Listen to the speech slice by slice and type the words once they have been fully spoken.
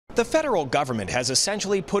The federal government has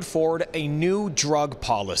essentially put forward a new drug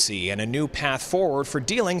policy and a new path forward for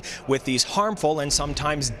dealing with these harmful and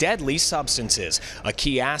sometimes deadly substances. A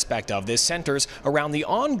key aspect of this centers around the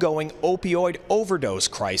ongoing opioid overdose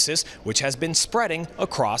crisis, which has been spreading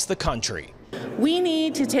across the country. We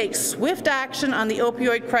need to take swift action on the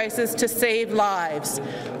opioid crisis to save lives.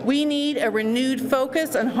 We need a renewed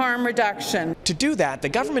focus on harm reduction. To do that, the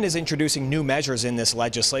government is introducing new measures in this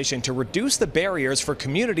legislation to reduce the barriers for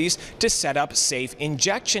communities to set up safe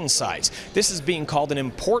injection sites. This is being called an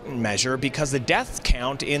important measure because the death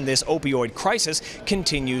count in this opioid crisis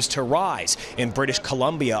continues to rise. In British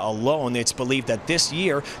Columbia alone, it's believed that this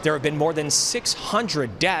year there have been more than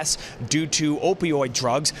 600 deaths due to opioid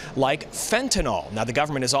drugs like fentanyl. Now, the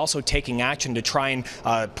government is also taking action to try and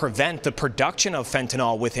prevent the production of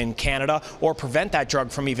fentanyl within Canada or prevent that drug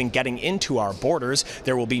from even getting into our borders.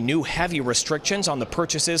 There will be new heavy restrictions on the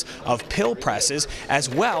purchases of pill presses. As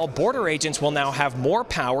well, border agents will now have more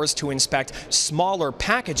powers to inspect smaller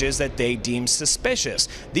packages that they deem suspicious.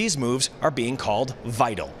 These moves are being called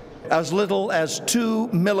vital. As little as 2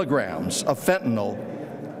 milligrams of fentanyl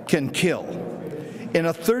can kill. In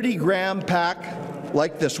a 30-gram pack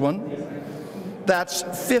like this one, that's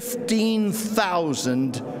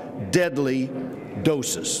 15,000 deadly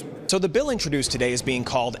doses. So the bill introduced today is being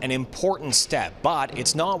called an important step, but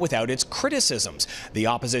it's not without its criticisms. The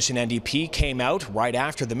opposition NDP came out right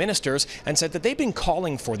after the ministers and said that they've been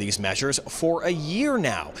calling for these measures for a year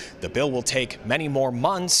now. The bill will take many more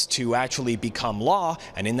months to actually become law,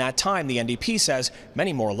 and in that time, the NDP says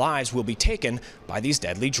many more lives will be taken by these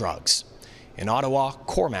deadly drugs. In Ottawa,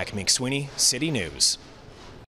 Cormac Mac Sweeney, City News.